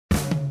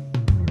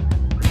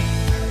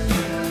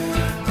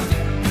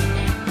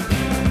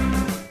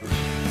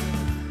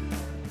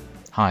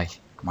Hi,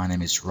 my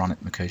name is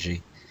Ronit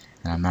Mukherjee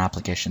and I'm an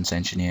applications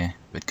engineer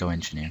with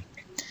GoEngineer.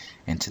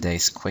 In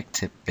today's quick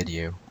tip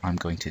video, I'm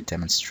going to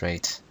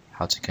demonstrate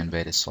how to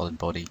convert a solid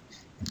body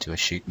into a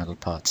sheet metal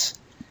part,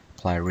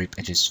 apply rip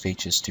edges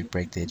features to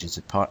break the edges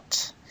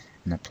apart,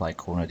 and apply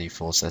corner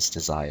defaults as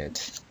desired.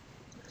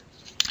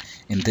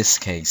 In this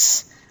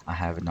case, I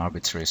have an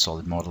arbitrary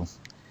solid model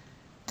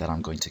that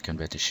I'm going to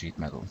convert to sheet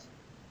metal.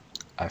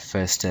 Our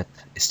first step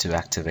is to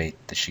activate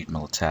the sheet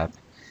metal tab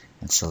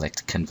and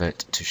select Convert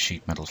to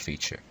Sheet Metal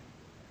feature.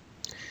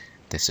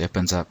 This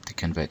opens up the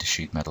Convert to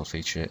Sheet Metal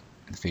feature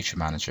in the Feature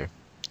Manager,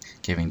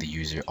 giving the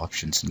user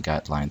options and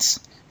guidelines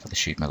for the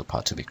sheet metal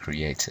part to be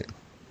created.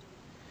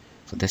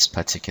 For this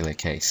particular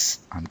case,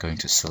 I'm going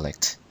to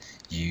select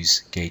Use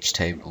Gauge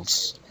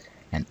Tables,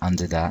 and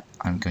under that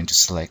I'm going to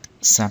select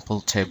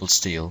Sample Table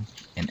Steel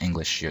in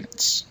English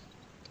units.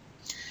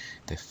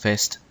 The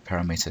first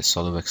parameter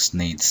SOLIDWORKS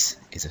needs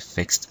is a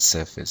fixed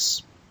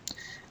surface.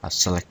 I've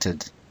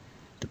selected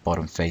the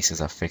bottom face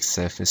as our fixed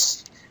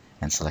surface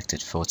and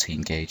selected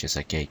 14 gauge as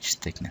our gauge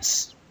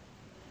thickness.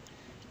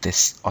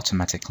 This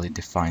automatically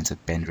defines a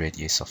bend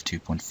radius of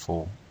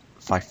 2.54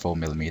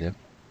 mm.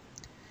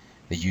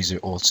 The user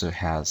also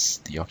has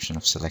the option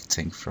of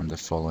selecting from the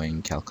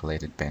following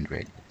calculated bend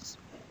radius.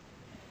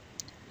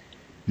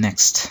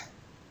 Next,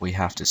 we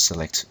have to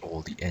select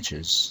all the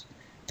edges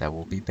that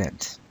will be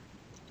bent.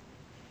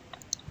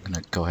 I'm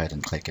going to go ahead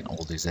and click on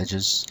all these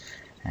edges,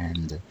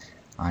 and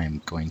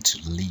I'm going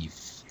to leave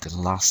the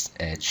last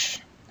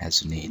edge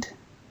as we need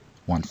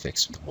one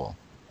fixed with the wall.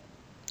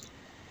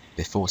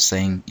 Before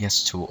saying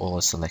yes to all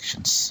our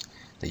selections,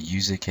 the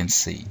user can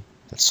see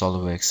that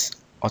SOLIDWORKS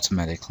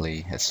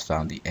automatically has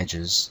found the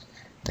edges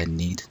that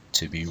need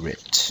to be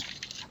ripped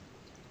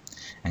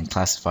and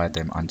classified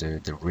them under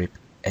the Rip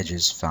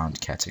Edges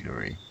Found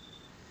category.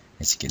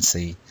 As you can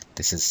see,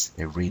 this is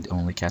a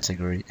read-only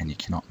category and you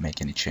cannot make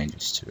any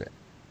changes to it.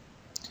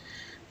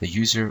 The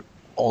user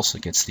also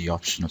gets the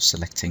option of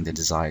selecting the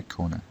desired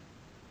corner.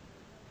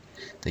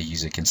 The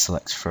user can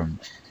select from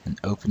an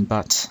open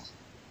butt,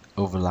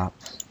 overlap,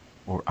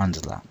 or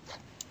underlap.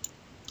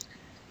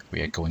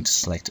 We are going to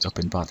select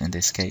open butt in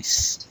this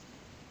case.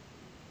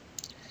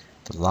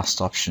 The last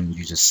option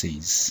user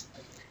sees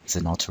is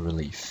an auto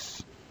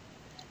relief.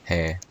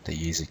 Here the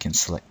user can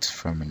select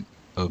from an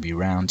OB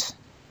round,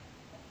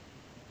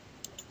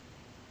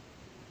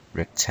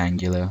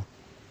 rectangular,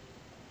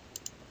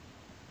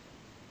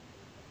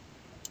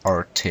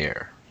 or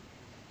tear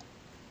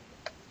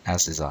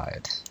as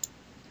desired.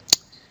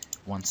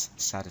 Once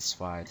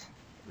satisfied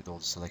with all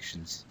the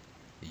selections,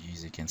 the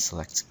user can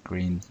select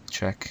green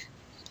check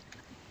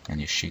and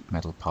your sheet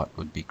metal part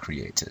would be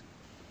created.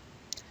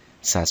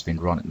 This has been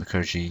Ronit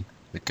Mukherjee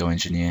with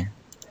GoEngineer.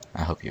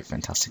 I hope you have a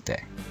fantastic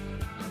day.